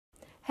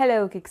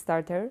Hello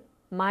Kickstarter,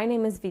 my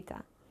name is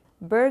Vita.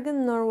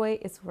 Bergen, Norway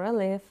is where I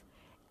live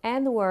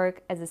and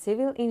work as a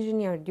civil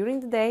engineer during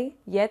the day,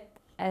 yet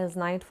as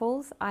night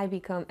falls I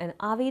become an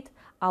avid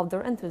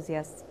outdoor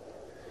enthusiast.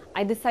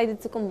 I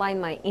decided to combine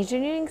my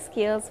engineering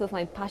skills with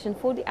my passion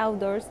for the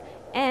outdoors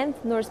and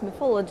Norse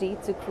mythology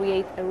to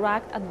create a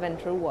rugged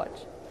adventure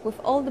watch. With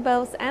all the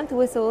bells and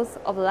whistles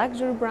of a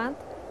luxury brand,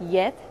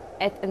 yet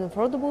at an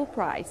affordable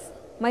price.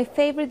 My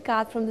favorite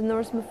god from the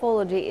Norse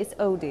mythology is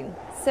Odin,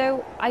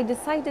 so I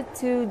decided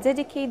to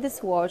dedicate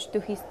this watch to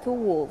his two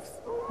wolves,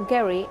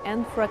 Gary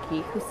and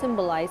Freki, who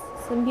symbolize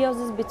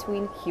symbiosis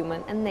between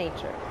human and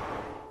nature.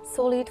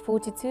 Solid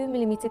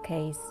 42mm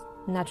case,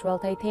 natural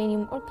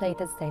titanium or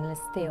plated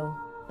stainless steel.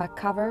 Back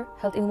cover,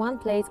 held in one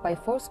place by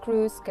 4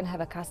 screws, can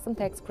have a custom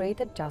text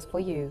created just for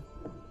you.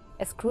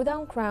 A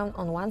screw-down crown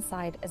on one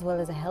side as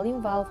well as a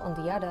helium valve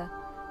on the other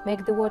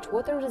make the watch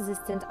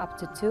water-resistant up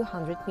to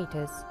 200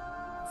 meters.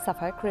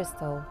 Sapphire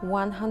crystal,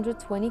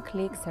 120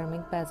 click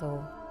ceramic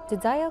bezel. The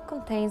dial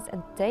contains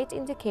a date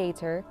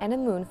indicator and a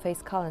moon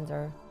phase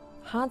calendar.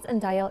 Hands and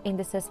dial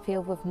indices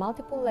filled with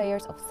multiple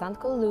layers of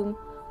sand-coal loom,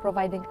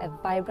 providing a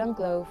vibrant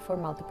glow for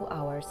multiple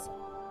hours.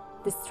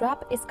 The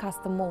strap is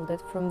custom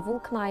molded from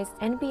vulcanized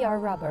NBR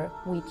rubber,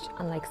 which,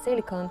 unlike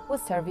silicone, will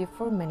serve you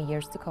for many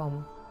years to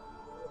come.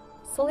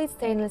 Solid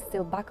stainless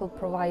steel buckle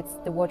provides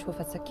the watch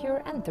with a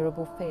secure and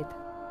durable fit.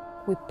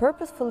 We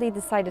purposefully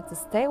decided to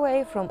stay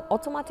away from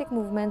automatic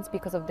movements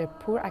because of their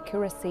poor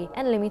accuracy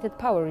and limited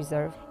power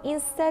reserve.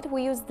 Instead,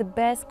 we used the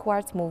best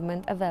quartz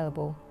movement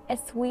available, a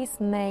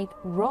Swiss-made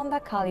Ronda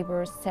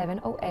caliber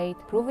 708,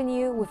 proven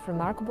you with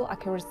remarkable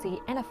accuracy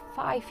and a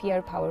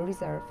 5-year power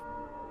reserve.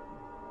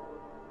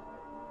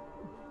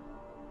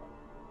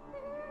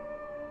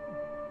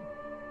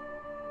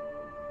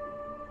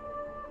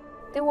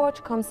 The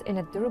watch comes in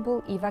a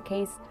durable EVA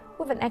case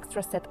with an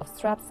extra set of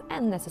straps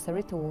and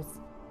necessary tools.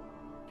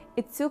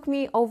 It took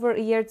me over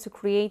a year to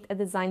create a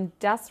design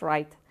just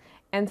right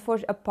and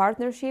forge a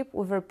partnership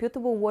with a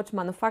reputable watch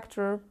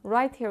manufacturer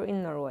right here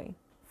in Norway.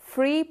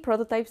 3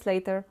 prototypes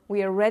later,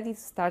 we are ready to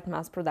start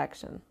mass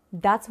production.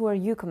 That's where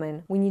you come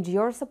in. We need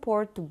your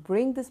support to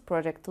bring this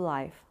project to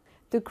life,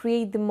 to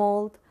create the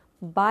mold,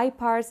 buy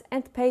parts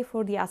and pay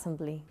for the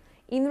assembly.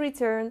 In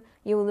return,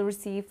 you will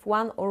receive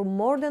one or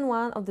more than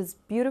one of these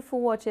beautiful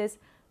watches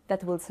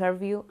that will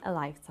serve you a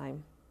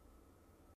lifetime.